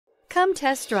Come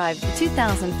test drive the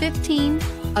 2015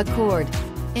 Accord.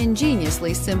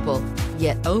 Ingeniously simple,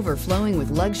 yet overflowing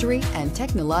with luxury and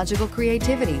technological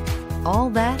creativity. All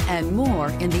that and more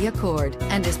in the Accord,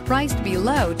 and is priced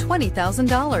below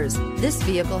 $20,000. This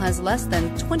vehicle has less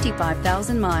than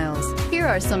 25,000 miles. Here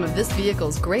are some of this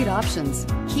vehicle's great options: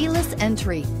 keyless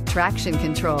entry, traction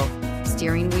control,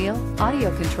 steering wheel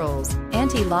audio controls,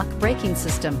 anti-lock braking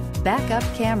system, backup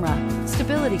camera,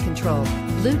 stability control,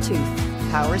 Bluetooth,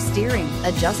 power steering,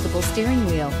 adjustable steering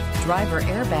wheel, driver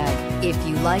airbag. If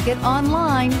you like it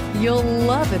online, you'll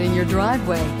love it in your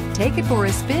driveway. Take it for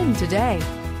a spin today.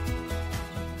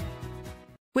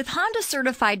 With Honda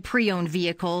certified pre-owned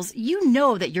vehicles, you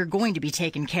know that you're going to be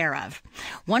taken care of.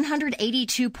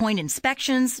 182-point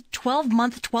inspections,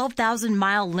 12-month,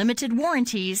 12,000-mile limited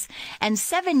warranties, and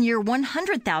 7-year,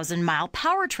 100,000-mile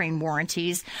powertrain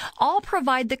warranties all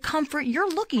provide the comfort you're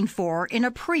looking for in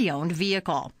a pre-owned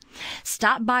vehicle.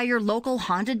 Stop by your local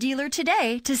Honda dealer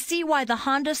today to see why the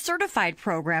Honda certified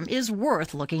program is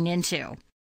worth looking into.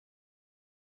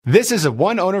 This is a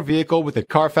one-owner vehicle with a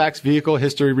Carfax Vehicle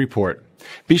History Report.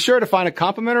 Be sure to find a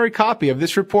complimentary copy of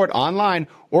this report online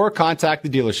or contact the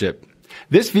dealership.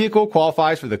 This vehicle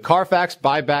qualifies for the Carfax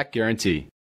Buyback Guarantee.